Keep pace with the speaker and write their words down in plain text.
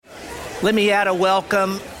Let me add a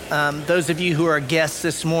welcome. Those of you who are guests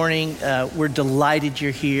this morning, we're delighted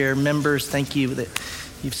you're here. Members, thank you that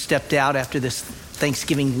you've stepped out after this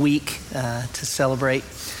Thanksgiving week to celebrate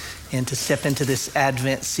and to step into this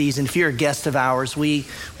Advent season. If you're a guest of ours, we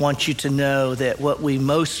want you to know that what we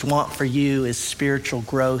most want for you is spiritual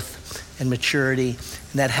growth and maturity,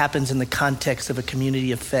 and that happens in the context of a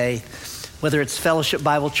community of faith. Whether it's Fellowship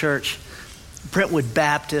Bible Church, Brentwood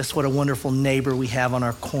Baptist, what a wonderful neighbor we have on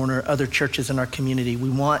our corner, other churches in our community.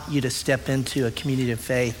 We want you to step into a community of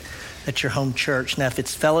faith at your home church. Now, if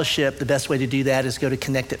it's Fellowship, the best way to do that is go to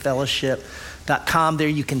connectedfellowship.com. There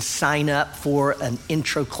you can sign up for an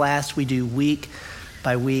intro class we do week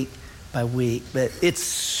by week by week. But it's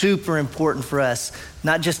super important for us,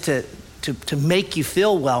 not just to make you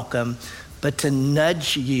feel welcome, but to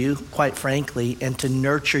nudge you, quite frankly, and to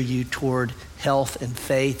nurture you toward health and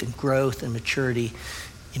faith and growth and maturity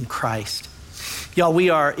in Christ. Y'all,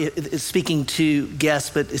 we are speaking to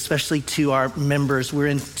guests, but especially to our members. We're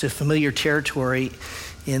into familiar territory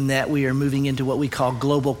in that we are moving into what we call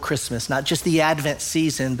global Christmas, not just the Advent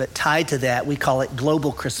season, but tied to that, we call it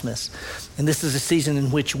global Christmas. And this is a season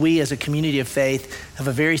in which we as a community of faith have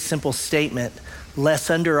a very simple statement: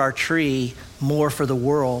 less under our tree, more for the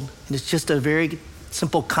world. And it's just a very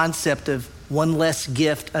simple concept of one less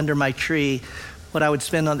gift under my tree. What I would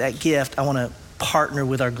spend on that gift, I want to partner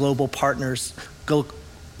with our global partners,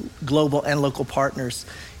 global and local partners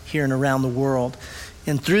here and around the world.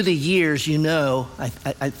 And through the years, I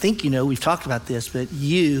think we've talked about this, but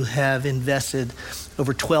you have invested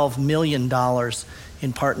over $12 million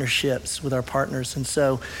in partnerships with our partners. And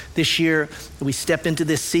so this year, we step into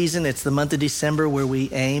this season. It's the month of December where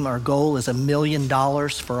our goal is $1 million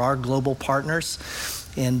for our global partners.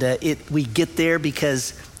 And we get there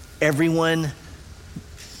because everyone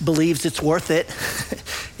believes it's worth it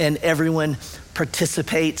and everyone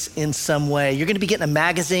participates in some way. You're going to be getting a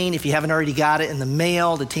magazine if you haven't already got it in the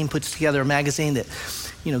mail. The team puts together a magazine that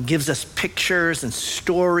gives us pictures and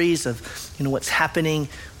stories of what's happening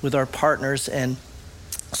with our partners. And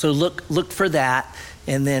so look for that.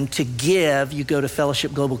 And then to give, you go to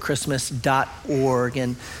fellowshipglobalchristmas.org.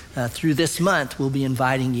 And through this month, we'll be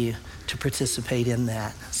inviting you to participate in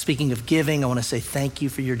that. Speaking of giving, I want to say thank you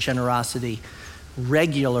for your generosity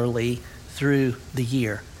regularly through the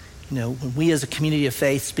year. When we as a community of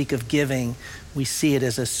faith speak of giving, we see it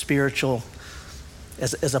as as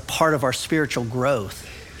a part of our spiritual growth.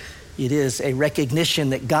 It is a recognition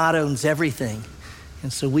that God owns everything.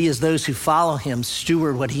 And so we, as those who follow him,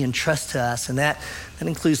 steward what he entrusts to us. And that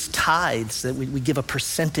includes tithes, that we give a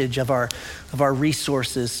percentage of our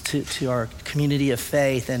resources to our community of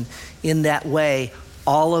faith. And in that way,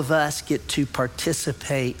 all of us get to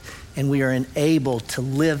participate, and we are enabled to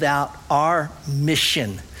live out our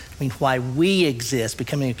mission. Why we exist,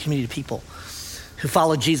 becoming a community of people who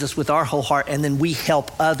follow Jesus with our whole heart, and then we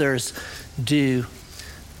help others do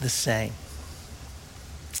the same.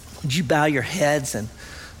 Would you bow your heads and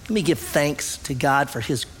let me give thanks to God for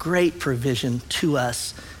his great provision to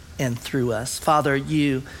us and through us. Father,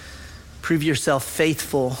 you prove yourself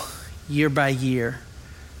faithful year by year,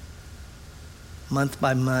 month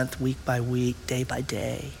by month, week by week, day by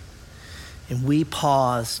day. And we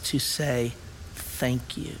pause to say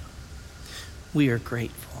thank you. We are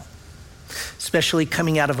grateful, especially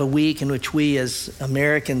coming out of a week in which we as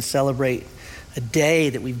Americans celebrate a day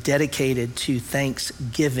that we've dedicated to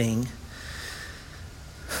Thanksgiving.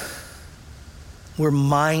 We're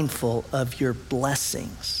mindful of your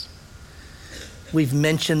blessings. We've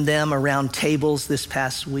mentioned them around tables this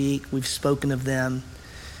past week. We've spoken of them.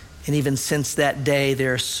 And even since that day,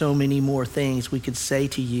 there are so many more things we could say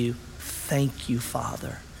to you. Thank you,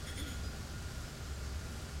 Father.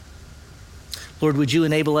 Lord, would you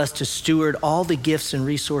enable us to steward all the gifts and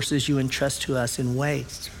resources you entrust to us in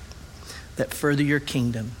ways that further your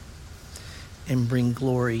kingdom and bring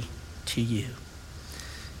glory to you.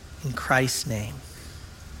 In Christ's name,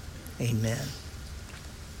 amen.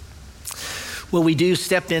 Well, we do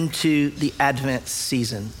step into the Advent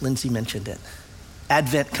season. Lindsay mentioned it.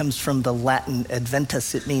 Advent comes from the Latin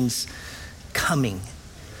adventus. It means coming.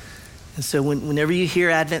 And so whenever you hear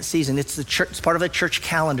Advent season, it's part of a church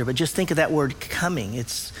calendar, but just think of that word coming.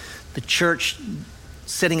 It's the church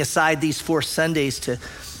setting aside these 4 Sundays to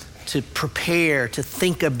prepare, to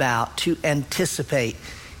think about, to anticipate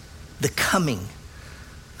the coming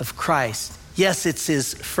of Christ. Yes, it's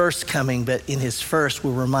his first coming, but in his first,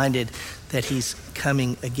 we're reminded that he's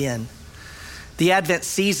coming again. The Advent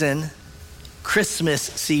season Christmas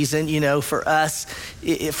season, for us,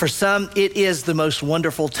 for some, it is the most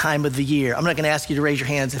wonderful time of the year. I'm not going to ask you to raise your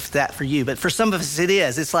hands if that for you, but for some of us, it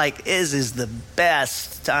is. It's like, this is the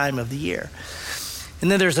best time of the year.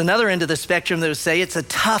 And then there's another end of the spectrum that would say it's a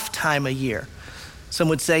tough time of year. Some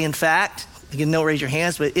would say, in fact, again, don't raise your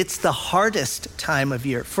hands, but it's the hardest time of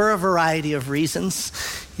year for a variety of reasons,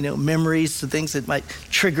 memories, things that might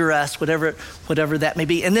trigger us, whatever that may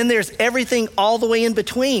be. And then there's everything all the way in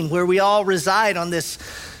between where we all reside on this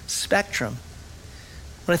spectrum.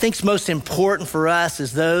 What I think is most important for us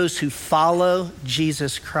as those who follow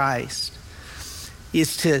Jesus Christ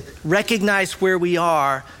is to recognize where we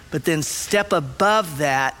are, but then step above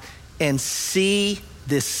that and see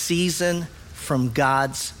this season from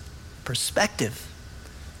God's perspective.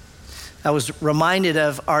 I was reminded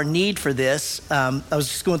of our need for this. I was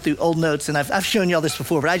just going through old notes, and I've shown you all this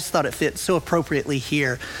before, but I just thought it fit so appropriately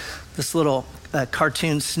here. This little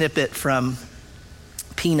cartoon snippet from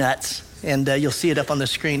Peanuts, and you'll see it up on the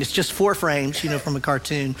screen. It's just 4 frames, from a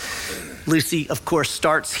cartoon. Lucy, of course,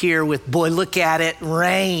 starts here with, boy, look at it,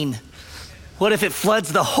 rain. What if it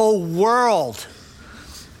floods the whole world?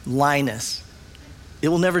 Linus, it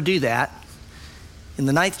will never do that. In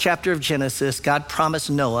the 9th chapter of Genesis, God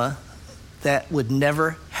promised Noah that would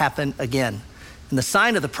never happen again. And the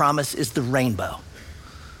sign of the promise is the rainbow.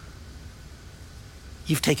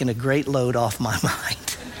 You've taken a great load off my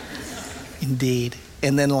mind. Indeed.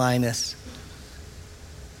 And then Linus.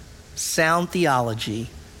 Sound theology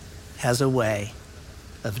has a way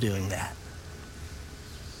of doing that.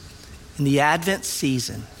 In the Advent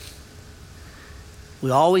season, we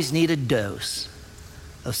always need a dose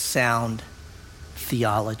of sound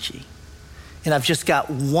theology. And I've just got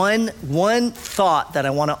one thought that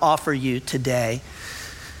I want to offer you today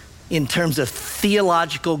in terms of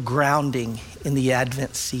theological grounding in the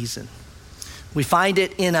Advent season. We find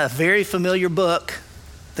it in a very familiar book,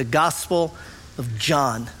 the Gospel of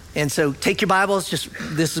John. And so take your Bibles, this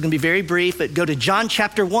is going to be very brief, but go to John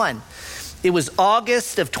chapter 1. It was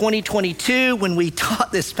August of 2022 when we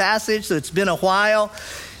taught this passage, so it's been a while.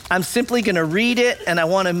 I'm simply going to read it, and I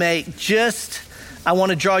want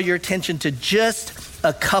to draw your attention to just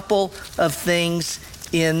a couple of things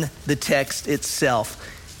in the text itself.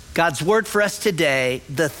 God's word for us today,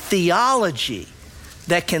 the theology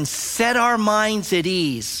that can set our minds at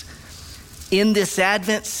ease in this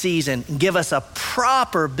Advent season and give us a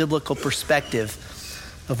proper biblical perspective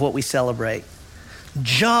of what we celebrate.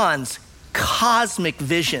 John's cosmic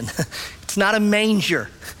vision. It's not a manger.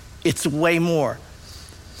 It's way more.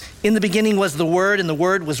 In the beginning was the Word, and the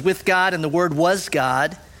Word was with God, and the Word was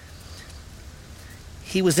God.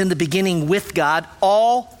 He was in the beginning with God.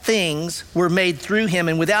 All things were made through him,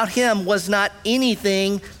 and without him was not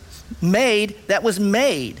anything made that was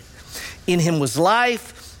made. In him was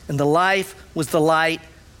life, and the life was the light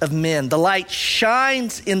of men. The light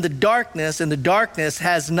shines in the darkness, and the darkness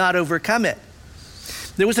has not overcome it.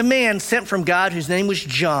 There was a man sent from God whose name was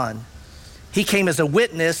John. He came as a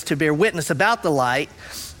witness to bear witness about the light,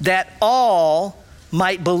 that all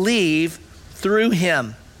might believe through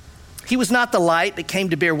him. He was not the light, but came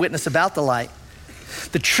to bear witness about the light.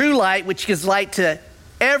 The true light, which gives light to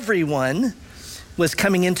everyone, was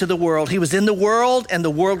coming into the world. He was in the world, and the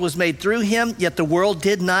world was made through him, yet the world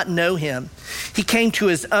did not know him. He came to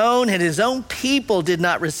his own, and his own people did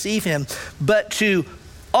not receive him. But to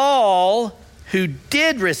all who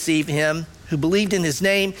did receive him, who believed in his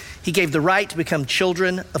name, he gave the right to become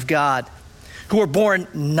children of God, who were born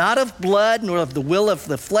not of blood, nor of the will of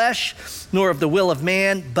the flesh, nor of the will of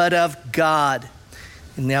man, but of God.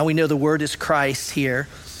 And now we know the word is Christ here.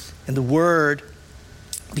 And the word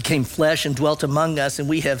became flesh and dwelt among us, and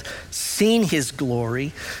we have seen his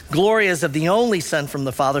glory. Glory as of the only Son from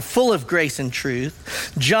the Father, full of grace and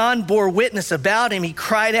truth. John bore witness about him. He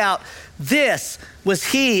cried out, "This was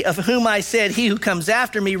he of whom I said, he who comes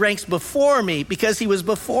after me ranks before me, because he was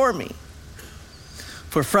before me.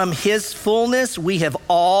 For from his fullness we have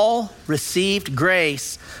all received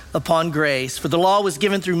grace upon grace. For the law was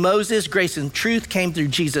given through Moses, grace and truth came through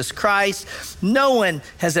Jesus Christ. No one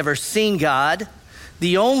has ever seen God,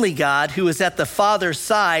 the only God who is at the Father's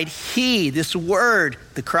side. He, this word,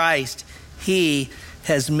 the Christ, he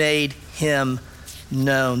has made him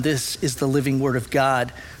known." This is the living word of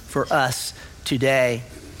God for us today.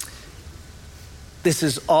 This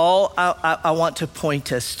is all I want to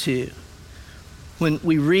point us to. When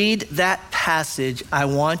we read that passage, I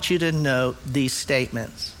want you to note these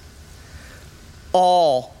statements.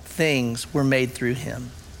 All things were made through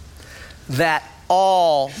him, that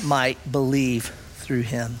all might believe through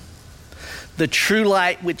him. The true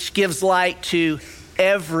light which gives light to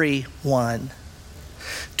everyone.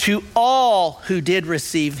 To all who did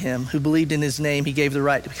receive him, who believed in his name, he gave the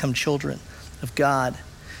right to become children of God.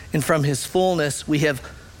 And from his fullness, we have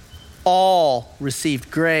all received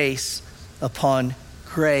grace upon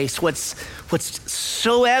grace. What's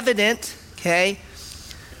so evident, okay,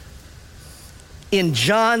 in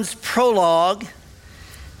John's prologue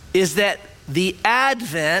is that the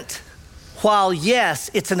Advent, while yes,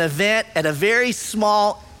 it's an event at a very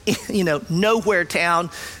small, nowhere town,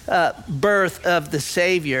 birth of the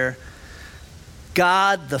Savior,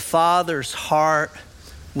 God the Father's heart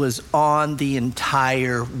was on the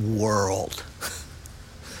entire world.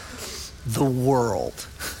 The world.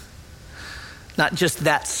 Not just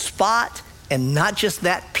that spot and not just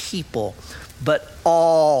that people, but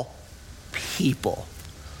all people.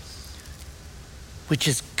 Which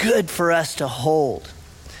is good for us to hold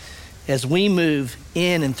as we move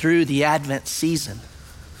in and through the Advent season.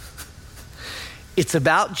 It's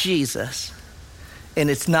about Jesus, and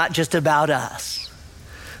it's not just about us,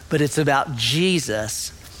 but it's about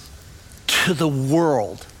Jesus to the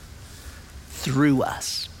world through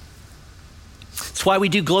us. It's why we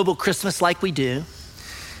do Global Christmas like we do.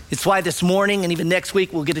 It's why this morning and even next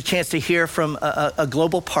week we'll get a chance to hear from a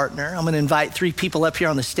global partner. I'm going to invite 3 people up here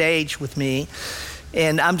on the stage with me,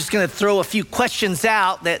 and I'm just going to throw a few questions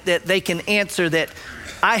out that they can answer that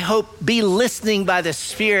I hope be listening by the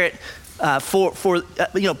Spirit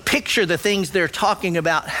picture the things they're talking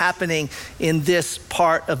about happening in this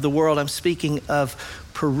part of the world. I'm speaking of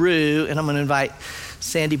Peru, and I'm going to invite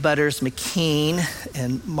Sandy Butters McKean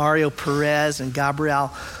and Mario Perez and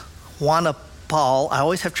Gabriel Juanapal. I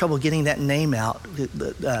always have trouble getting that name out,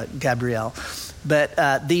 Gabriel.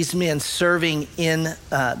 But these men serving in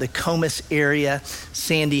the Comas area,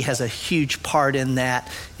 Sandy has a huge part in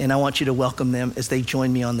that, and I want you to welcome them as they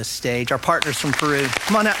join me on the stage. Our partners from Peru,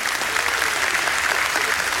 come on up.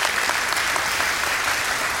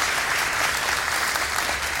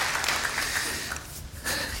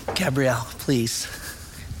 Gabriel, please.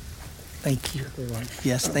 Thank you.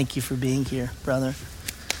 Yes, thank you for being here, brother.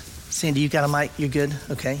 Sandy, you got a mic? You're good?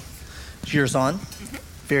 Okay. Is yours on?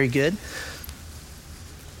 Very good.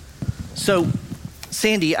 So,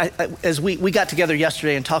 Sandy, as we got together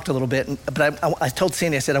yesterday and talked a little bit, but I told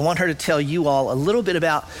Sandy, I said, I want her to tell you all a little bit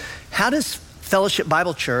about how does Fellowship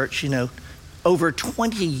Bible Church, over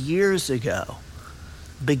 20 years ago,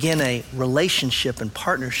 begin a relationship and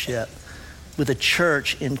partnership with a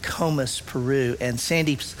church in Comas, Peru. And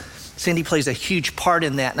Sandy plays a huge part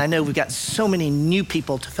in that. And I know we've got so many new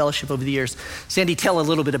people to Fellowship over the years. Sandy, tell a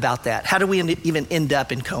little bit about that. How do we even end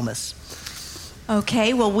up in Comas?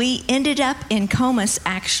 Okay, well, we ended up in Comas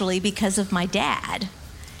actually because of my dad.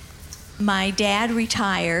 My dad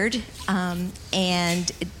retired,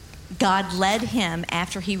 and God led him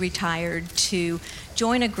after he retired to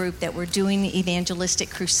join a group that were doing the evangelistic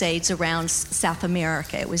crusades around South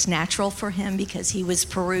America. It was natural for him because he was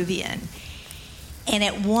Peruvian. And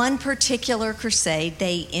at one particular crusade,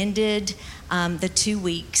 they ended the 2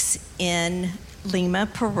 weeks in Lima,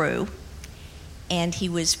 Peru. And he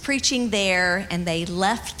was preaching there, and they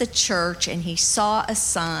left the church, and he saw a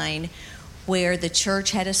sign where the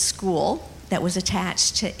church had a school that was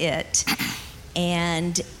attached to it.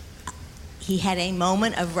 And he had a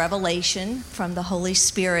moment of revelation from the Holy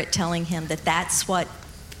Spirit telling him that that's what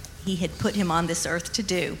he had put him on this earth to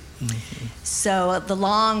do. Mm-hmm. So the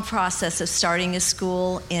long process of starting a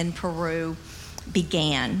school in Peru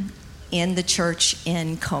began in the church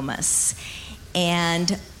in Comas.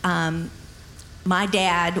 And my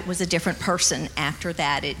dad was a different person after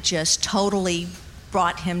that. It just totally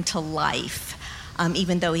brought him to life,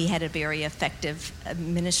 even though he had a very effective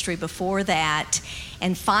ministry before that.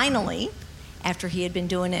 And finally, after he had been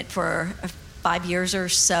doing it for 5 years or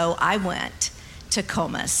so, I went to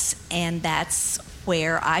Comas, and that's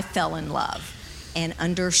where I fell in love and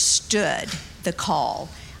understood the call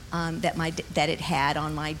that it had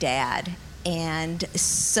on my dad. And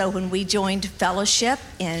so when we joined Fellowship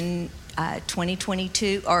in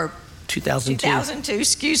 2022, or 2002,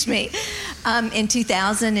 excuse me. In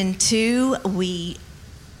 2002, we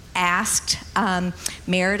asked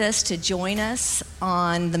Meritus to join us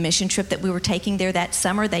on the mission trip that we were taking there that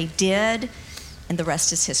summer. They did, and the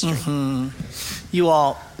rest is history. Mm-hmm. You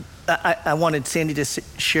all, I wanted Sandy to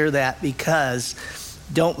share that because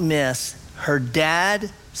don't miss, her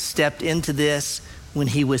dad stepped into this when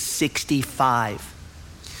he was 65.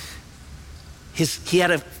 He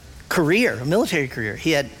had a career, a military career.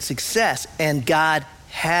 He had success, and God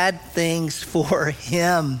had things for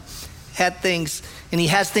him. Had things, and he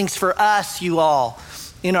has things for us, you all,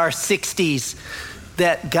 in our 60s,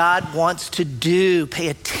 that God wants to do. Pay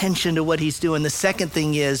attention to what he's doing. The second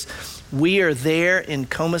thing is we are there in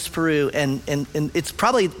Comas, Peru, and it's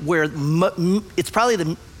probably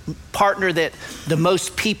the partner that the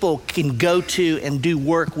most people can go to and do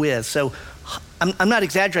work with. So I'm not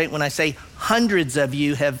exaggerating when I say hundreds of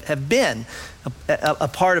you have been a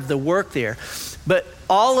part of the work there. But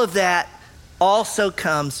all of that also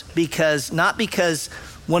comes not because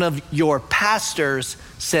one of your pastors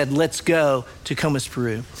said, let's go to Comas,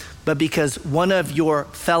 Peru, but because one of your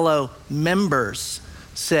fellow members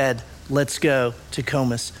said, let's go to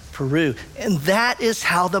Comas, Peru. And that is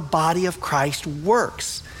how the body of Christ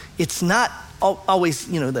works. It's not always,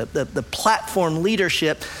 the platform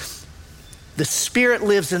leadership. The Spirit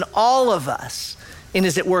lives in all of us and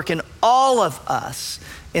is at work in all of us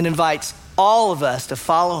and invites all of us to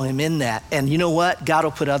follow him in that. And you know what? God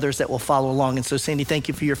will put others that will follow along. And so, Sandy, thank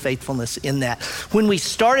you for your faithfulness in that. When we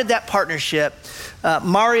started that partnership,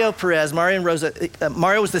 Mario and Rosa,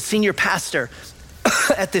 Mario was the senior pastor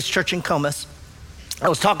at this church in Comas. I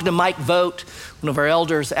was talking to Mike Vogt, one of our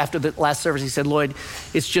elders, after the last service. He said, Lloyd,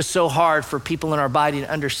 it's just so hard for people in our body to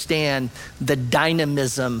understand the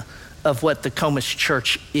dynamism of what the Comas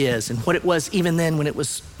church is and what it was even then when it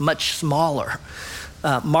was much smaller.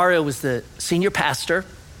 Mario was the senior pastor.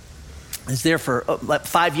 He was there for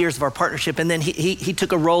 5 years of our partnership. And then he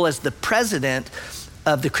took a role as the president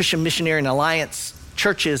of the Christian Missionary and Alliance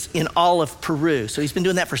churches in all of Peru. So he's been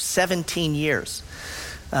doing that for 17 years.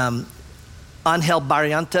 Angel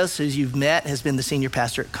Barrientos, who you've met, has been the senior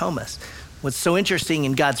pastor at Comas. What's so interesting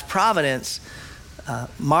in God's providence,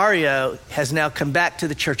 Mario has now come back to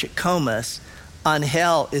the church at Comas.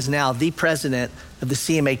 Angel is now the president of the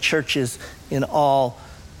CMA churches in all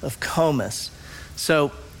of Comas.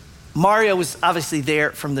 So Mario was obviously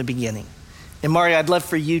there from the beginning. And Mario, I'd love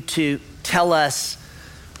for you to tell us,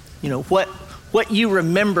 what you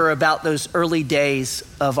remember about those early days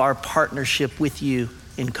of our partnership with you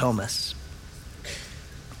in Comas.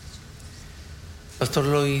 Pastor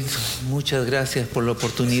Lloyd, muchas gracias por la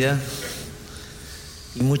oportunidad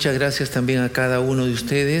y muchas gracias también a cada uno de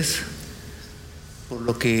ustedes por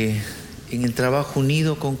lo que en el trabajo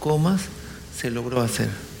unido con Comas se logró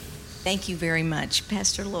hacer. Thank you very much,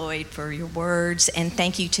 Pastor Lloyd, for your words, and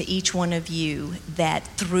thank you to each one of you that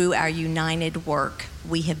through our united work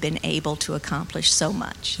we have been able to accomplish so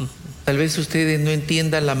much. Tal vez ustedes no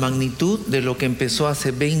entiendan la magnitud de lo que empezó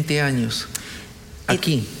hace 20 años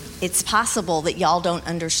aquí. It's possible that y'all don't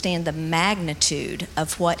understand the magnitude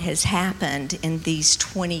of what has happened in these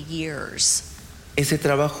 20 years. Ese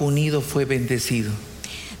trabajo unido fue bendecido.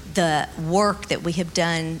 The work that we have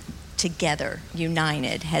done together,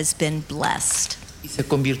 united, has been blessed. Y se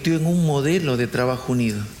convirtió en un modelo de trabajo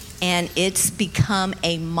unido. And it's become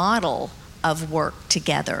a model of work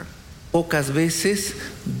together. Pocas veces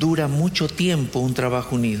dura mucho tiempo un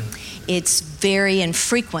trabajo unido. It's very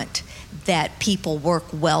infrequent that people work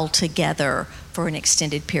well together for an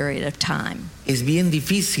extended period of time. Es bien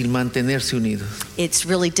difícil mantenerse unidos. It's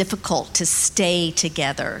really difficult to stay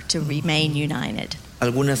together, to remain united.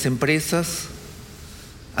 Algunas empresas,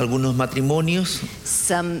 algunos matrimonios,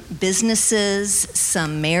 some businesses,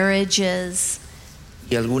 some marriages,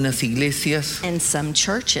 y algunas iglesias, and some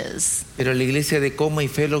churches. Pero la iglesia de Coma y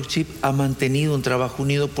Fellowship ha mantenido un trabajo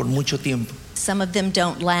unido por mucho tiempo. Some of them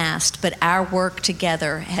don't last, but our work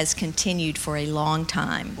together has continued for a long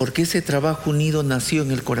time. Porque ese trabajo unido nació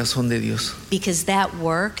en el corazón de Dios. Because that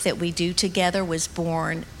work that we do together was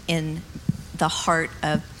born in the heart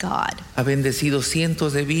of God. Ha bendecido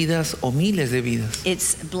cientos de vidas o miles de vidas.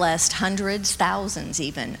 It's blessed hundreds, thousands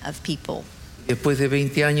even of people. Después de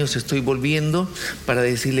 20 años estoy volviendo para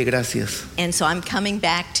decirle gracias. And so I'm coming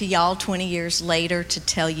back to y'all 20 years later to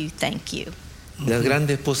tell you thank you. Las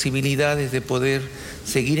grandes posibilidades de poder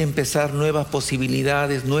seguir empezar nuevas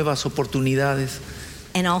posibilidades, nuevas oportunidades.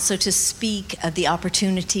 And also to speak of the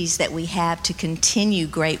opportunities that we have to continue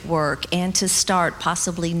great work and to start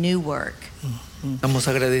possibly new work. Estamos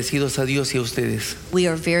agradecidos a Dios y a ustedes. We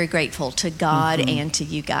are very grateful to God and to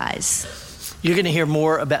you guys. You're going to hear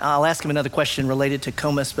more about, I'll ask him another question related to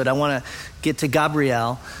Comas, but I want to get to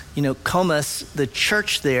Gabriel. Comas, the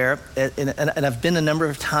church there, and I've been a number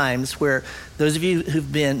of times where those of you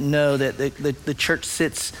who've been know that the church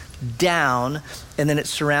sits down and then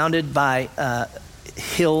it's surrounded by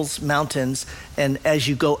hills, mountains, and as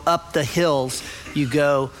you go up the hills, you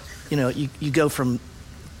go from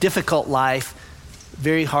difficult life,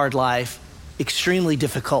 very hard life, extremely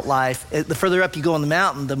difficult life. The further up you go on the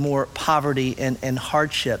mountain, the more poverty and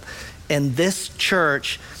hardship. And this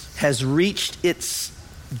church has reached its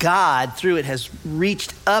God, through it, has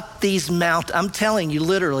reached up these mountains. I'm telling you,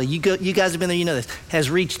 literally, you guys have been there, you know this, has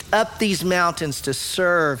reached up these mountains to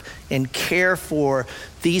serve and care for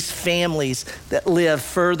these families that live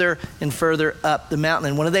further and further up the mountain.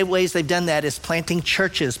 And one of the ways they've done that is planting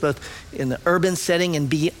churches, both in the urban setting and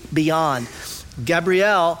beyond.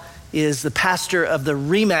 Gabriel is the pastor of the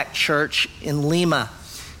Remac Church in Lima.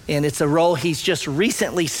 And it's a role he's just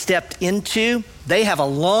recently stepped into. They have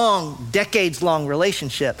a decades-long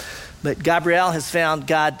relationship, but Gabriel has found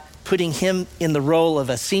God putting him in the role of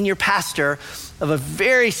a senior pastor of a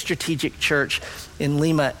very strategic church in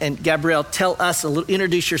Lima. And Gabriel,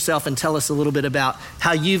 introduce yourself and tell us a little bit about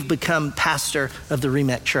how you've become pastor of the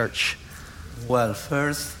Remac Church. Well,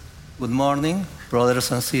 first, good morning,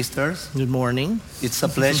 brothers and sisters. Good morning. It's a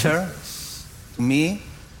pleasure to me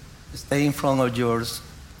stay in front of yours.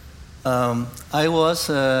 I was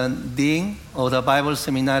Dean of the Bible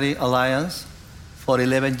Seminary Alliance for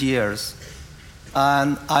 11 years,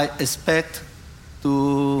 and I expect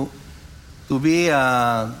to be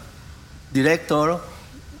a director,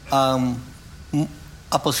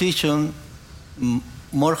 a position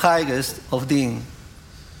more highest of Dean.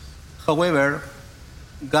 However,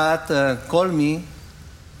 God called me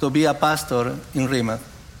to be a pastor in Remac.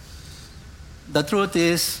 The truth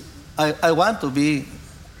is, I want to be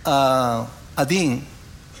a dean.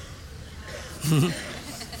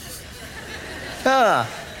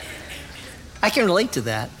 I can relate to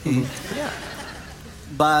that. Mm-hmm. Yeah.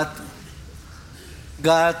 But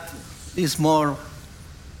God is more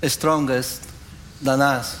strongest than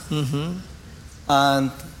us. Mm-hmm.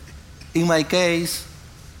 And in my case,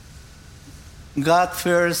 God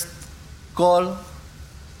first called,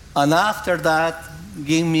 and after that,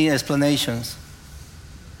 give me explanations.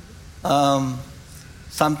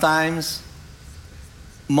 Sometimes,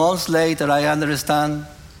 months later, I understand.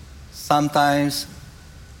 Sometimes,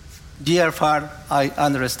 year far, I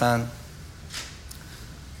understand.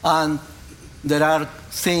 And there are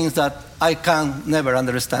things that I can never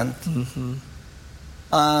understand. Mm-hmm.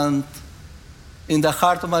 And in the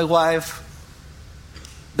heart of my wife,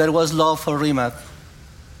 there was love for Remac.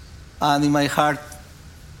 And in my heart,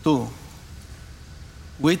 too.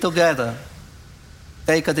 We together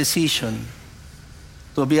take a decision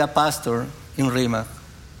to be a pastor in Remac.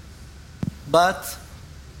 But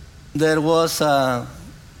there was a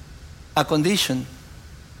condition.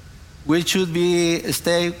 We should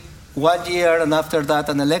stay 1 year and after that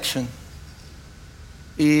an election.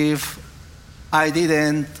 If I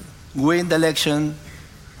didn't win the election,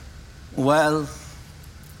 well,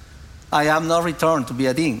 I am not returned to be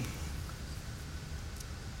a dean.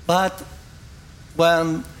 But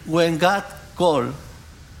when God called,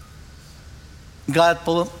 God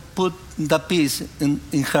put the peace in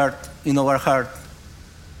our heart.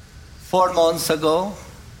 4 months ago,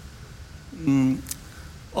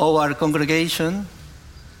 our congregation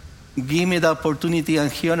gave me the opportunity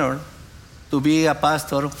and honor to be a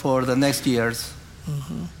pastor for the next years.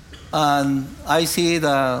 Mm-hmm. And I see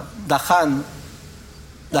the hand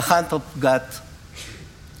of God.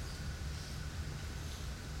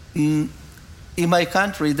 In my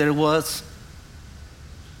country, there was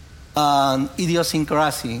an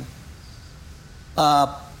idiosyncrasy.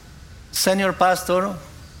 Senior pastor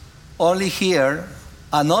only hear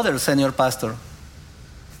another senior pastor.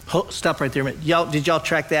 Stop right there a minute. Did y'all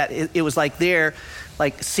track that? It was like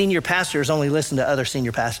senior pastors only listen to other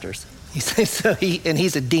senior pastors.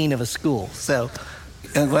 He's a dean of a school. So,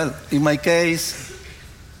 well, in my case,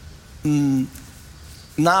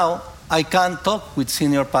 now I can't talk with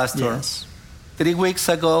senior pastor. Yes. 3 weeks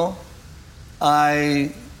ago,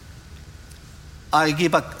 I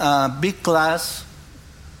give a big class,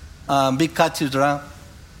 big cathedra,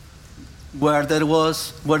 where there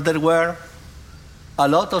were a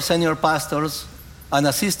lot of senior pastors and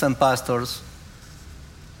assistant pastors,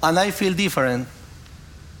 and I feel different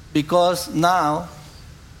because now,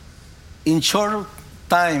 in short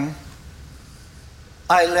time,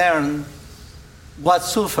 I learned what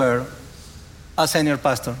suffer a senior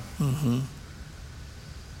pastor. Mm-hmm.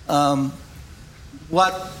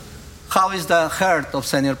 How is the heart of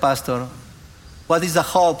senior pastor? What is the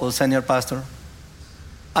hope of senior pastor?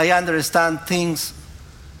 I understand things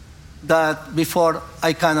that before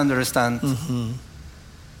I can't understand. Mm-hmm.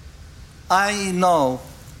 I know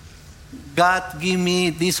God gave me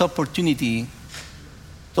this opportunity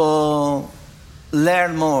to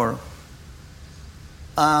learn more.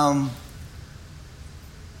 I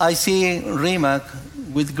see Remac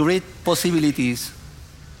with great possibilities,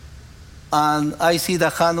 and I see the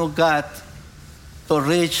hand of God to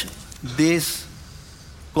reach this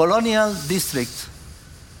colonial district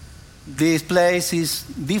This place is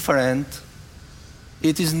different.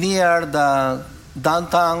 It is near the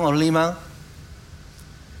downtown of Lima,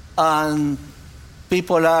 and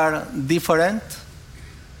people are different.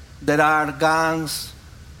 There are gangs,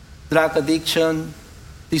 drug addiction,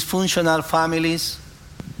 dysfunctional families,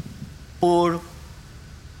 poor,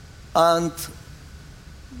 and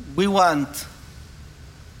we want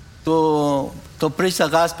to preach the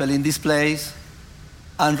gospel in this place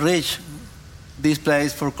and reach this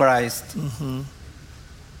place for Christ. Mm-hmm.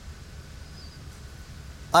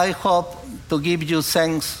 I hope to give you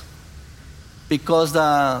thanks because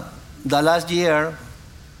the last year,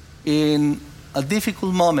 in a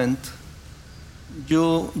difficult moment,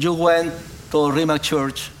 you went to Rima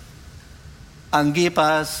Church and give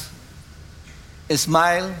us a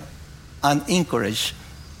smile and encourage.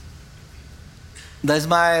 The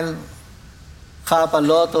smile have a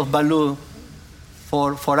lot of value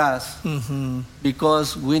for us Mm-hmm.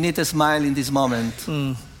 because we need a smile in this moment.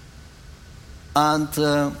 Mm.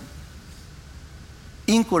 And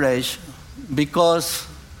encourage because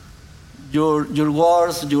your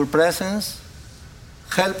words, your presence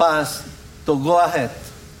help us to go ahead.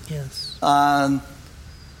 Yes. And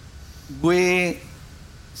we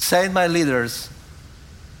say, my leaders,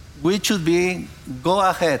 we should be go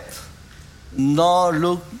ahead, no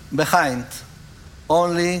look behind,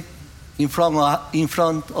 only in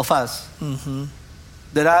front of us. Mm-hmm.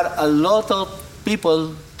 There are a lot of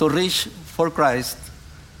people to reach for Christ.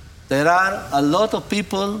 There are a lot of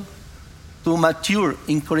people to mature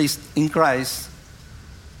in Christ.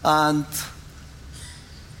 And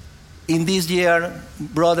in this year,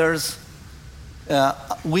 brothers,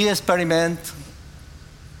 we experiment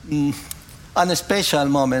a special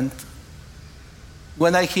moment.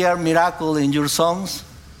 When I hear miracle in your songs,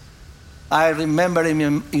 I remember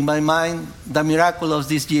in my mind the miracle of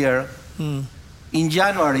this year. Mm. In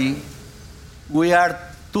January, we are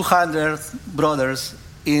 200 brothers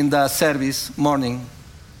in the service morning.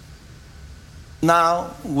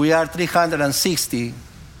 Now we are 360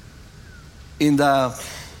 in the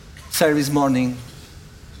service morning.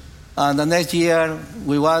 And the next year,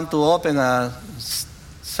 we want to open a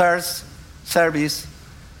service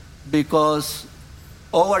because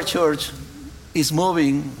our church is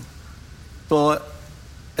moving to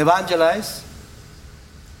evangelize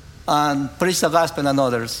and preach the gospel and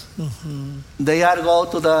others. Mm-hmm. They are go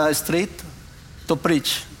to the street to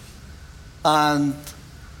preach. And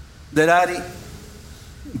there are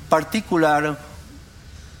particular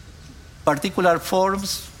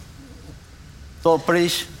forms to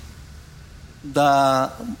preach.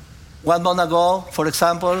 The 1 month ago, for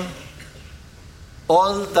example,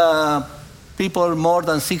 all the people more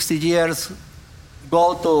than 60 years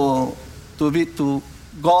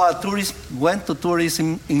went to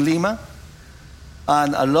tourism in Lima,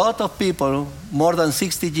 and a lot of people more than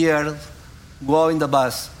 60 years go in the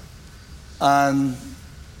bus, and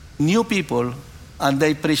new people, and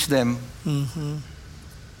they preach them. Mm-hmm.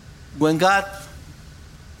 When God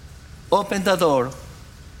opened the door,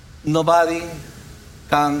 nobody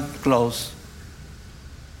can close.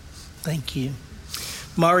 Thank you.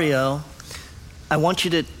 Mario, I want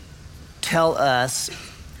you to tell us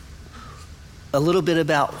a little bit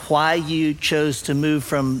about why you chose to move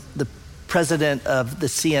from the president of the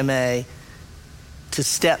CMA to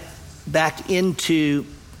step back into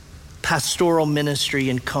pastoral ministry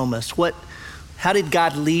in Comas. How did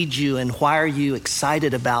God lead you, and why are you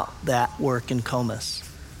excited about that work in Comas?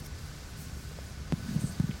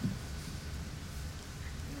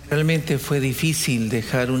 Realmente fue difícil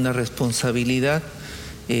dejar una responsabilidad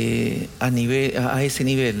a ese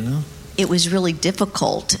nivel, ¿no? It was really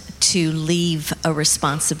difficult to leave a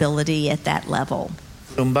responsibility at that level.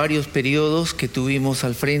 Fueron varios periodos que tuvimos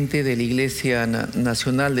al frente de la Iglesia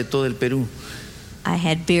Nacional de todo el Perú.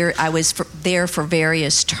 I was there for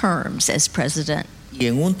various terms as president. Y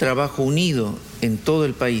en un trabajo unido en todo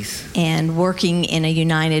el país. And working in a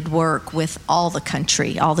united work with all the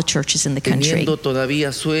country, all the churches in the country. Teniendo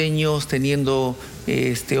todavía sueños, teniendo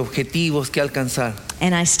objetivos que alcanzar.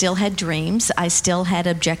 And I still had dreams, I still had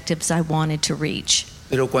objectives I wanted to reach.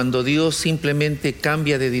 Pero cuando Dios simplemente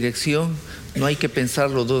cambia de dirección, no hay que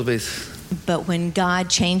pensarlo dos veces. But when God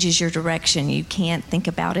changes your direction, you can't think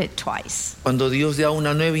about it twice. Cuando Dios da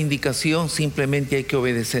una nueva indicación, simplemente hay que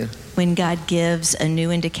obedecer. When God gives a new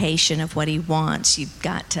indication of what He wants, you've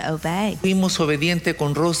got to obey. Fuimos obedientes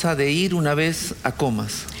con Rosa de ir una vez a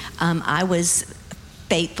Comas. I was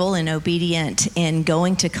faithful and obedient in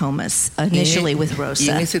going to Comas initially with Y en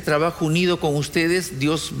Rosa. ese trabajo unido con ustedes,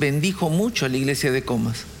 Dios bendijo mucho a la iglesia de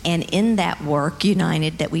Comas. And in that work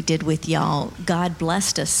united that we did with y'all, God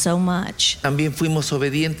blessed us so much. También fuimos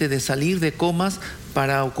obedientes de salir de Comas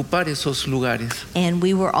para ocupar esos lugares. And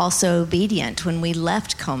we were also obedient when we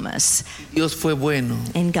left Comas. Dios fue bueno,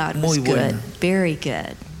 And God was muy good, bueno. very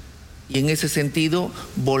good. Y en ese sentido,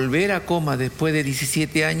 volver a Comas después de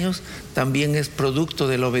 17 años también es producto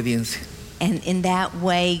de la obediencia. And in that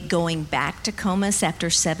way, going back to Comas after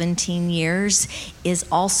 17 years is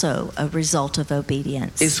also a result of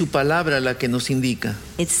obedience. Es su palabra la que nos indica.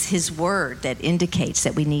 It's His word that indicates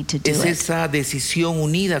that we need to do Es it. esa decisión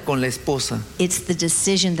unida con la esposa. It's the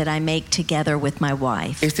decision that I make together with my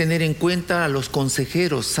wife. Es tener en cuenta a los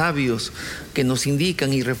consejeros sabios que nos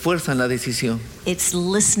indican y refuerzan la decisión. It's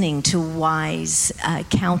listening to wise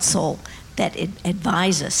counsel that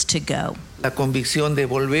advise us to go. La convicción de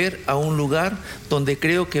volver a un lugar donde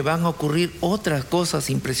creo que van a ocurrir otras cosas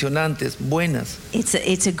impresionantes, buenas.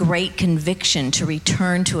 It's a great conviction to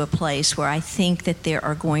return to a place where I think that there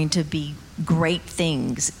are going to be great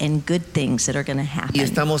things and good things that are going to happen. Y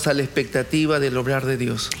estamos a la expectativa del obrar de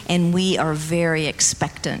Dios. And we are very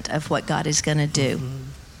expectant of what God is going to do.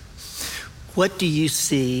 What do you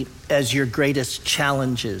see as your greatest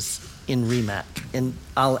challenges in REMAC? And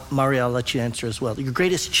Mario, I'll let you answer as well. Your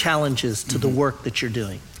greatest challenges to the work that you're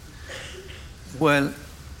doing. Well,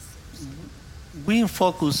 we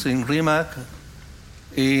focus in REMAC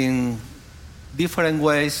in different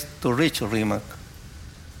ways to reach REMAC.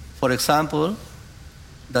 For example,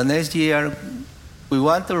 the next year we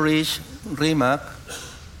want to reach REMAC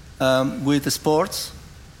with sports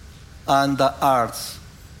and the arts,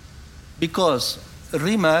 because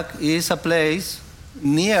REMAC is a place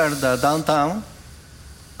near the downtown,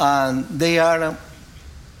 and they are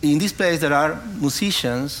in this place there are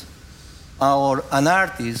musicians or an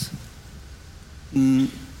artist,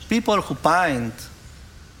 people who paint,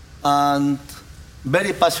 and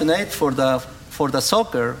very passionate for the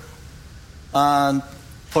soccer. And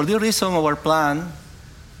for this reason, our plan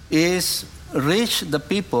is reach the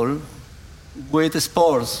people with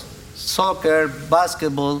sports, soccer,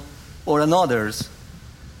 basketball, or others.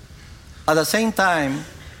 At the same time,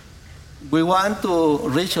 we want to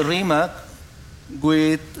reach REMAC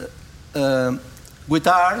with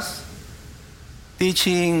guitars,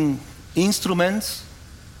 teaching instruments,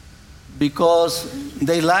 because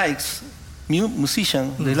they like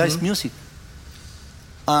musicians, they like music.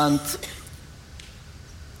 And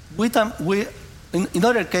in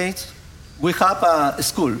other case, we have a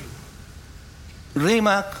school.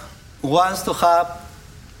 REMAC wants to have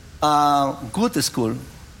a good school.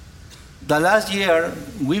 The last year,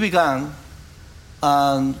 we began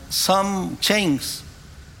some changes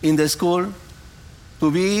in the school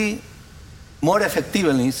to be more effective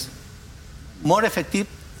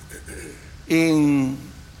in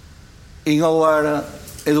our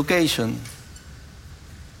education.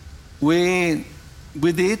 We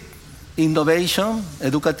did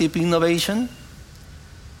educative innovation,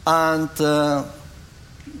 and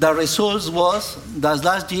the results was that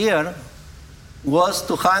last year was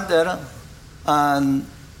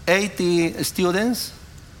 280 students,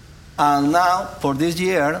 and now for this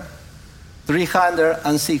year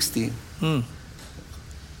 360.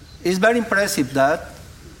 It's very impressive that,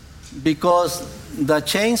 because the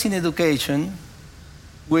change in education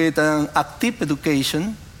with an active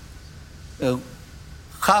education had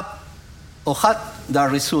the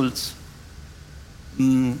results.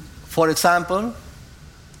 For example,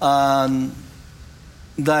 the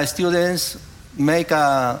students make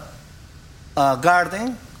a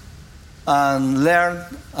garden and learn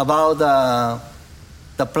about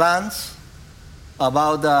the plants,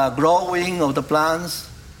 about the growing of the plants,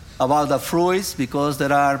 about the fruits, because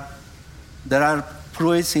there are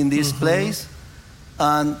fruits in this place.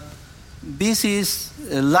 And this is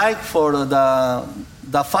like for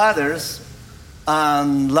the fathers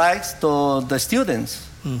and likes to the students.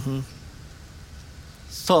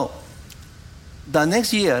 So the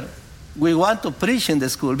next year we want to preach in the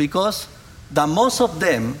school, because the most of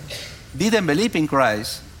them didn't believe in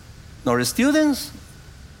Christ, nor students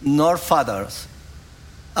nor fathers.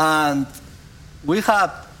 And we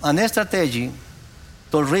have an strategy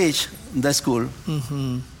to reach the school.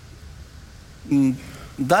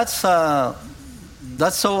 That's our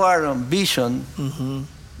vision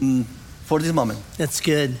for this moment. That's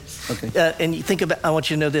good. Okay. And you think about, I want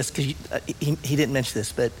you to know this, because he didn't mention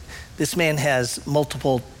this, but this man has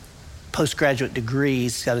multiple postgraduate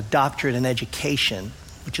degrees. He's got a doctorate in education,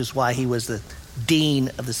 which is why he was the dean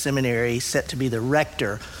of the seminary, set to be the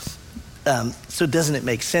rector. So doesn't it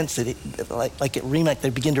make sense that like at REMAC, they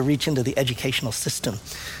begin to reach into the educational system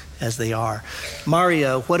as they are?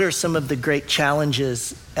 Mario, what are some of the great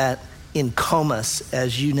challenges in Comas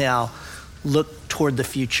as you now look toward the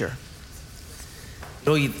future?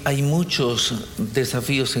 Hoy hay muchos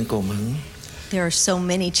desafíos en Comas, ¿no? There are so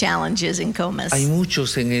many challenges in Comas. Hay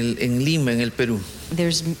muchos en Lima, en el Perú.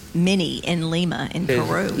 There's many in Lima, in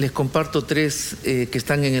Peru. Les comparto 3 que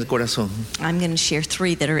están en el corazón. I'm going to share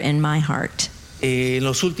 3 that are in my heart. En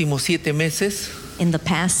los últimos 7 meses In the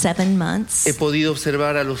past 7 months, he podido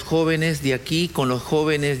observar a los jóvenes de aquí con los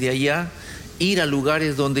jóvenes de allá ir a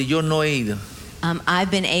lugares donde yo no he ido. I've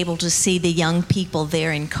been able to see the young people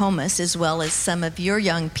there in Comas, as well as some of your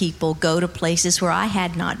young people go to places where I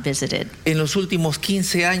had not visited. En los últimos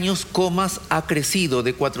 15 años, Comas ha crecido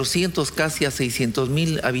de 400 casi a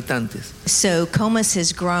 600,000 habitantes. So Comas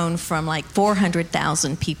has grown from like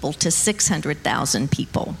 400,000 people to 600,000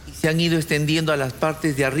 people. Se han ido extendiendo a las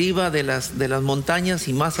partes de arriba de las montañas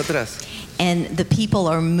y más atrás. And the people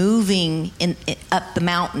are moving up the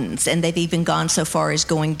mountains, and they've even gone so far as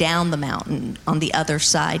going down the mountain on the other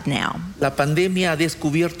side now. La pandemia ha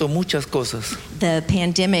descubierto muchas cosas. The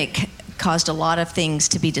pandemic caused a lot of things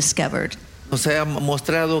to be discovered. Nos ha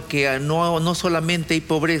mostrado que no solamente hay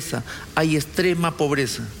pobreza, hay extrema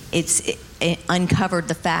pobreza. It uncovered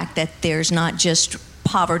the fact that there's not just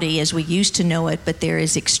poverty as we used to know it, but there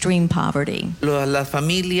is extreme poverty. Las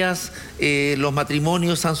familias, los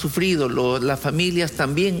matrimonios han sufrido, las familias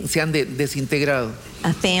también se han desintegrado.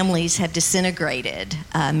 Families have disintegrated,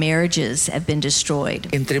 marriages have been destroyed.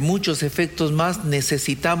 Entre muchos efectos más,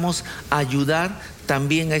 necesitamos ayudar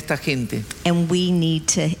también a esta gente. And we need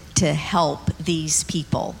to help these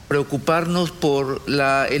people. Preocuparnos por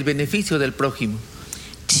el beneficio del prójimo.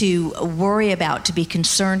 To worry about, to be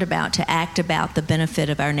concerned about, to act about the benefit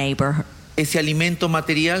of our neighbor. Ese alimento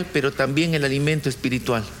material, pero también el alimento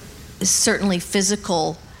espiritual. Certainly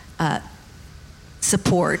physical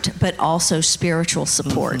support, but also spiritual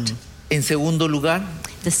support. Mm-hmm. En segundo lugar,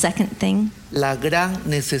 the second thing, la gran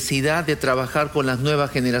necesidad de trabajar con las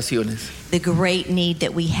nuevas generaciones. The great need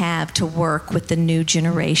that we have to work with the new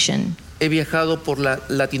generation. He viajado por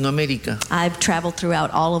Latinoamérica. I've traveled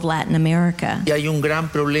throughout all of Latin America. Y hay un gran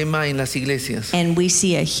problema en las iglesias. And we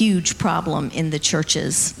see a huge problem in the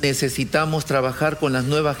churches. Necesitamos trabajar con las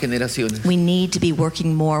nuevas generaciones. We need to be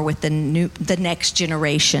working more with the next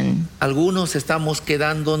generation. Algunos estamos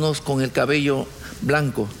quedándonos con el cabello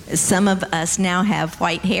blanco. Some of us now have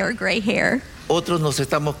white hair, gray hair. Otros nos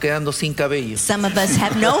estamos quedando sin cabello. Some of us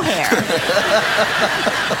have no hair.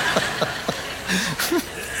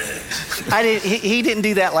 He didn't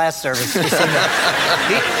do that last service.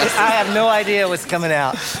 I have no idea what's coming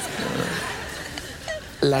out.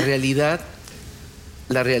 La realidad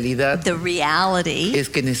The reality es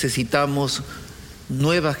que necesitamos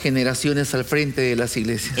nuevas generaciones al frente de las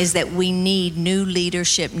iglesias. Is that we need new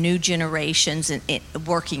leadership, new generations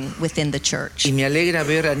working within the church. Y me alegra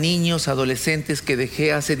ver a niños, adolescentes que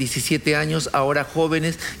dejé hace 17 años, ahora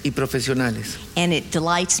jóvenes y profesionales. And it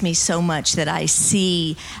delights me so much that I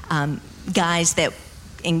see guys that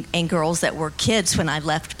and girls that were kids when I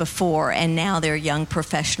left before, and now they're young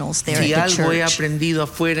professionals there Si at the algo he church. aprendido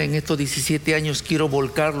afuera en estos 17 años, quiero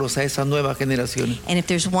volcarlos a esa nueva generación. And if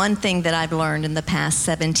there's one thing that I've learned in the past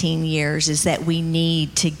 17 years is that we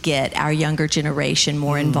need to get our younger generation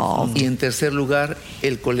more involved. Y en tercer lugar,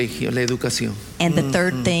 el colegio, la educación. And the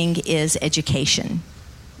third thing is education.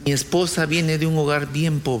 Mi esposa viene de un hogar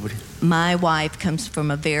bien pobre, My wife comes from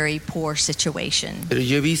a very poor situation, pero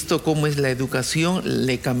yo he visto cómo es la educación,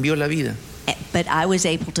 le cambió la vida, but I was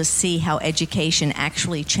able to see how education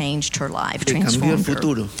actually changed her life, le cambió el transformed her,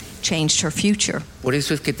 futuro. changed her future. Por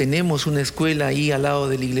eso es que tenemos una escuela ahí al lado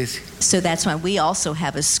de la iglesia. So that's why we also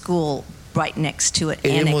have a school right next to it,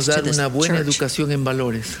 Queremos annexed to dar the una buena church. educación en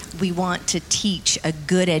valores We want to teach a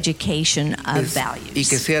good education of values. y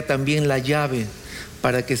que sea también la llave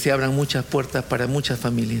para que se abran muchas puertas para muchas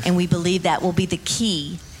familias. And we believe that will be the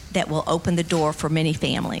key that will open the door for many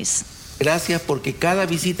families. Gracias porque cada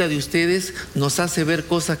visita de ustedes nos hace ver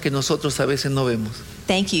cosas que nosotros a veces no vemos.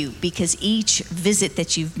 Thank you, because each visit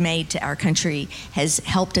that you've made to our country has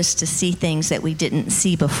helped us to see things that we didn't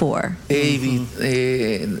see before. David,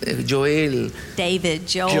 Joel, David,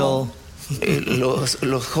 Joel.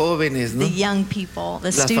 los jóvenes, ¿no? the young people,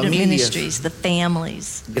 the Las student familias. ministries, the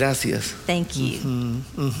families. Gracias. Thank you.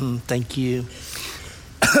 Thank you.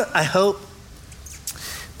 I hope,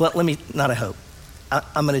 well, not I hope.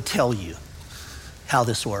 I'm going to tell you how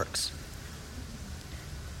this works.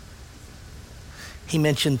 He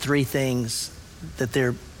mentioned 3 things that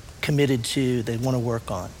they're committed to, they want to work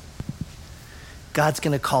on. God's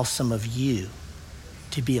going to call some of you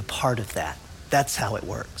to be a part of that. That's how it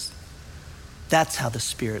works. That's how the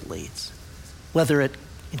Spirit leads. Whether it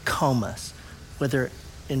in Comas, whether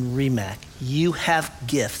in REMAC, you have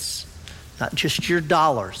gifts, not just your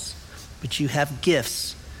dollars, but you have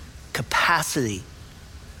gifts, capacity,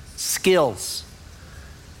 skills.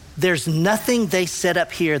 There's nothing they set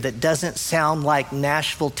up here that doesn't sound like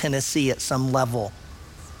Nashville, Tennessee at some level,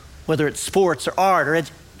 whether it's sports or art or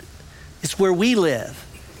it's where we live,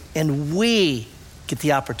 and we get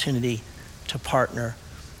the opportunity to partner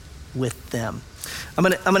with them. I'm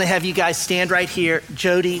gonna have you guys stand right here.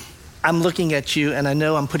 Jody, I'm looking at you, and I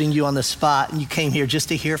know I'm putting you on the spot, and you came here just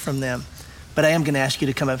to hear from them, but I am gonna ask you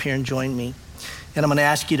to come up here and join me, and I'm gonna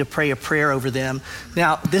ask you to pray a prayer over them.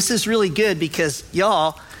 Now, this is really good because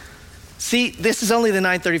y'all, see, this is only the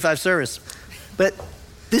 9:35 service, but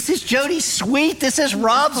this is Jody's suite. This is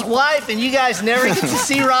Rob's wife, and you guys never get to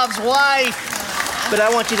see Rob's wife, but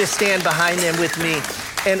I want you to stand behind them with me.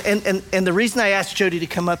 And the reason I asked Jody to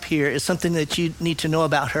come up here is something that you need to know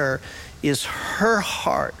about her, is her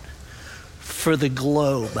heart for the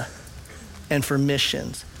globe and for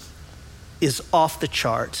missions is off the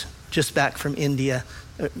charts. Just back from India.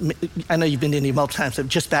 I know you've been to India multiple times, but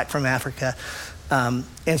just back from Africa. And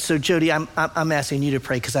so Jody, I'm asking you to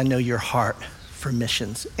pray because I know your heart for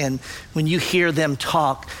missions. And when you hear them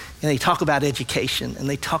talk, and they talk about education, and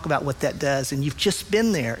they talk about what that does, and you've just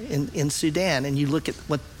been there in Sudan, and you look at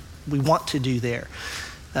what we want to do there,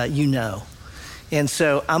 you know. And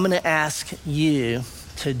so I'm gonna ask you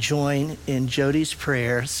to join in Jody's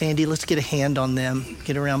prayer. Sandy, let's get a hand on them,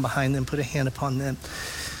 get around behind them, put a hand upon them,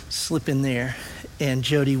 slip in there. And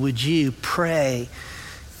Jody, would you pray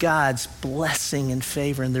God's blessing and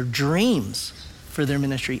favor and their dreams for their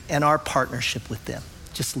ministry and our partnership with them?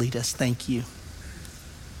 Just lead us. Thank you.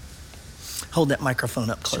 Hold that microphone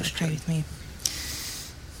up close. Sure, pray with me.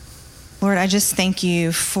 Lord, I just thank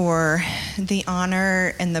you for the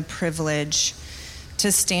honor and the privilege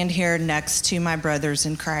to stand here next to my brothers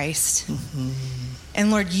in Christ. Mm-hmm.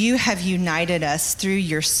 And Lord, you have united us through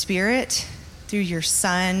your Spirit, through your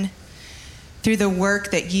Son, through the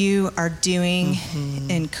work that you are doing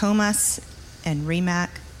in Comas and REMAC.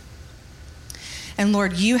 And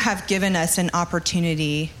Lord, you have given us an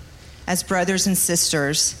opportunity as brothers and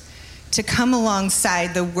sisters to come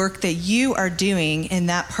alongside the work that you are doing in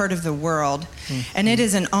that part of the world. And it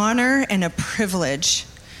is an honor and a privilege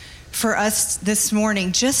for us this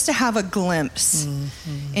morning just to have a glimpse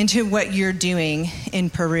into what you're doing in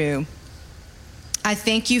Peru. I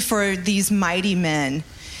thank you for these mighty men,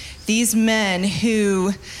 these men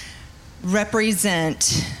who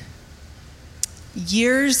represent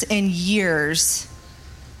years and years,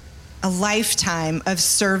 a lifetime of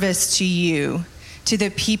service to you, to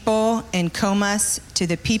the people in Comas, to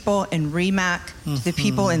the people in REMAC, to the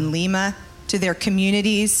people in Lima, to their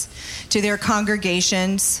communities, to their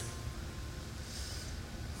congregations.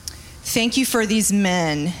 Thank you for these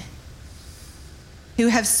men who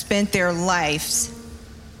have spent their lives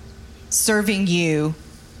serving you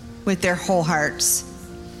with their whole hearts.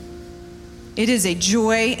 It is a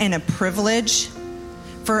joy and a privilege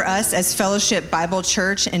for us as Fellowship Bible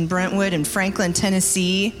Church in Brentwood and Franklin,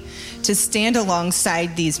 Tennessee, to stand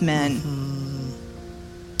alongside these men.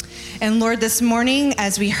 And Lord, this morning,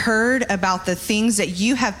 as we heard about the things that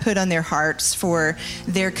you have put on their hearts for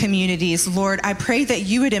their communities, Lord, I pray that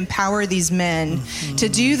you would empower these men to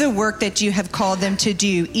do the work that you have called them to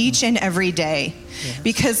do each and every day. Yes.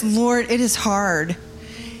 Because, Lord, it is hard.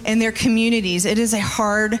 In their communities, it is a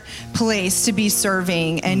hard place to be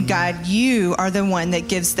serving. And God, you are the one that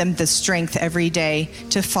gives them the strength every day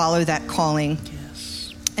to follow that calling. Yes.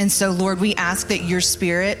 And so, Lord, we ask that your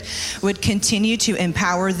Spirit would continue to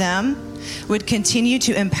empower them, would continue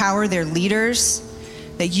to empower their leaders,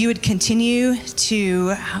 that you would continue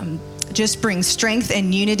to just bring strength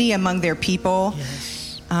and unity among their people,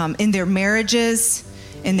 yes. In their marriages,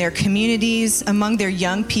 in their communities, among their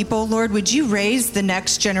young people. Lord, would you raise the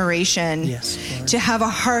next generation, yes, to have a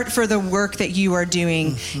heart for the work that you are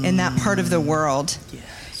doing in that part of the world? Yes.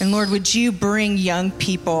 And Lord, would you bring young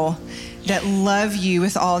people that love you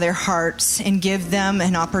with all their hearts and give them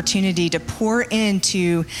an opportunity to pour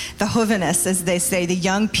into the jóvenes, as they say, the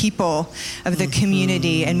young people of the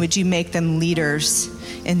community, and would you make them leaders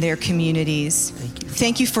in their communities?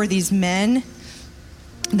 Thank you for these men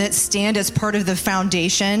that stand as part of the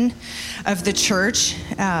foundation of the church,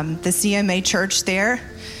 the CMA church there,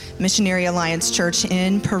 Missionary Alliance Church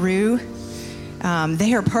in Peru.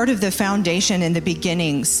 They are part of the foundation and the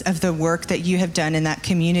beginnings of the work that you have done in that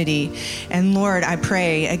community. And Lord, I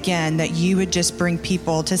pray again that you would just bring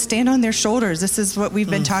people to stand on their shoulders. This is what we've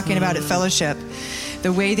been talking about at Fellowship.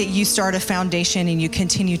 The way that you start a foundation and you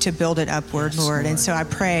continue to build it upward, yes, Lord. And so I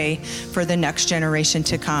pray for the next generation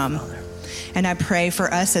to come. And I pray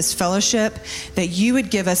for us as Fellowship that you would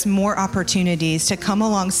give us more opportunities to come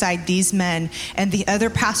alongside these men and the other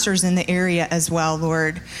pastors in the area as well,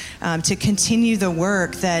 Lord, to continue the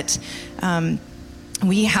work that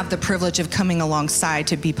we have the privilege of coming alongside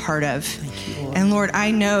to be part of. Thank you, Lord. And Lord, I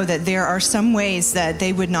know that there are some ways that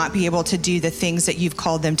they would not be able to do the things that you've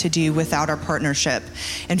called them to do without our partnership.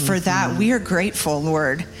 And for that, we are grateful,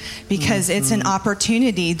 Lord, because it's an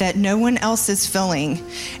opportunity that no one else is filling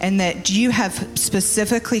and that you have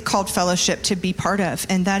specifically called Fellowship to be part of.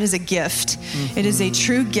 And that is a gift. It is a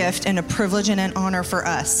true gift and a privilege and an honor for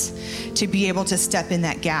us to be able to step in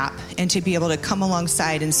that gap and to be able to come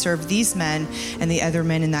alongside and serve these men and the other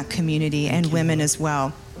men in that community and women as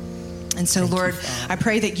well. And so, Lord, I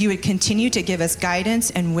pray that you would continue to give us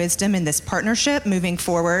guidance and wisdom in this partnership moving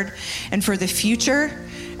forward and for the future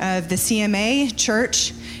of the CMA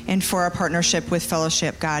Church and for our partnership with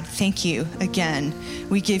Fellowship, God. Thank you again.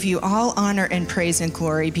 We give you all honor and praise and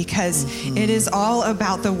glory because it is all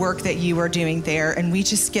about the work that you are doing there, and we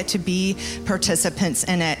just get to be participants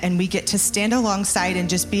in it, and we get to stand alongside and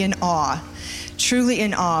just be in awe, truly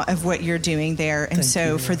in awe of what you're doing there. And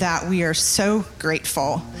for that, we are so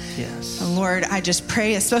grateful. Yes. And Lord, I just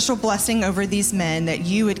pray a special blessing over these men, that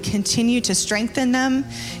you would continue to strengthen them,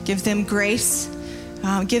 give them grace,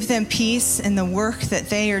 give them peace in the work that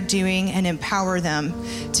they are doing, and empower them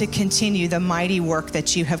to continue the mighty work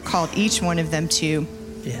that you have called each one of them to.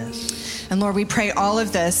 Yes. And Lord, we pray all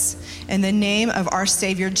of this in the name of our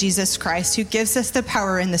Savior, Jesus Christ, who gives us the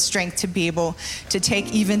power and the strength to be able to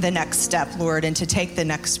take even the next step, Lord, and to take the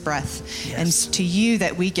next breath. Yes. And to you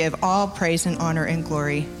that we give all praise and honor and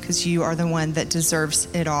glory, because you are the one that deserves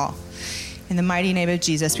it all. In the mighty name of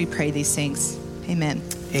Jesus, we pray these things. Amen.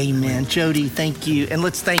 Amen. Jody, thank you. And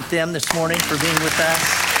let's thank them this morning for being with us.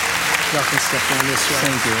 Y'all can step down this way.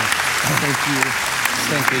 Thank you. Thank you.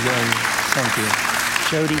 Thank you, John. Thank you.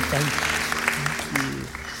 Jody, thank you.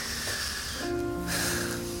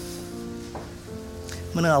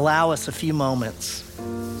 I'm going to allow us a few moments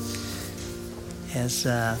as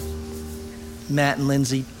Matt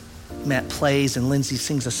plays and Lindsay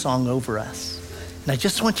sings a song over us. And I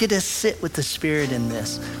just want you to sit with the Spirit in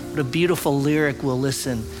this. What a beautiful lyric we'll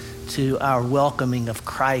listen to, our welcoming of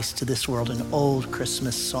Christ to this world, an older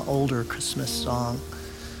Christmas song.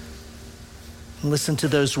 And listen to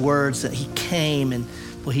those words that he came and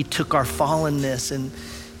he took our fallenness, and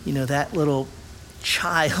that little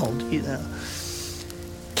child,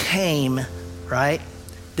 came, right,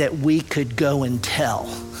 that we could go and tell.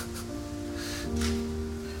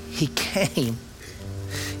 He came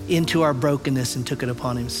into our brokenness and took it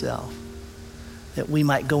upon himself, that we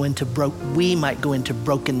might go into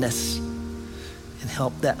brokenness and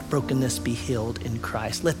help that brokenness be healed in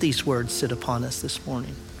Christ. Let these words sit upon us this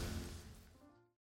morning.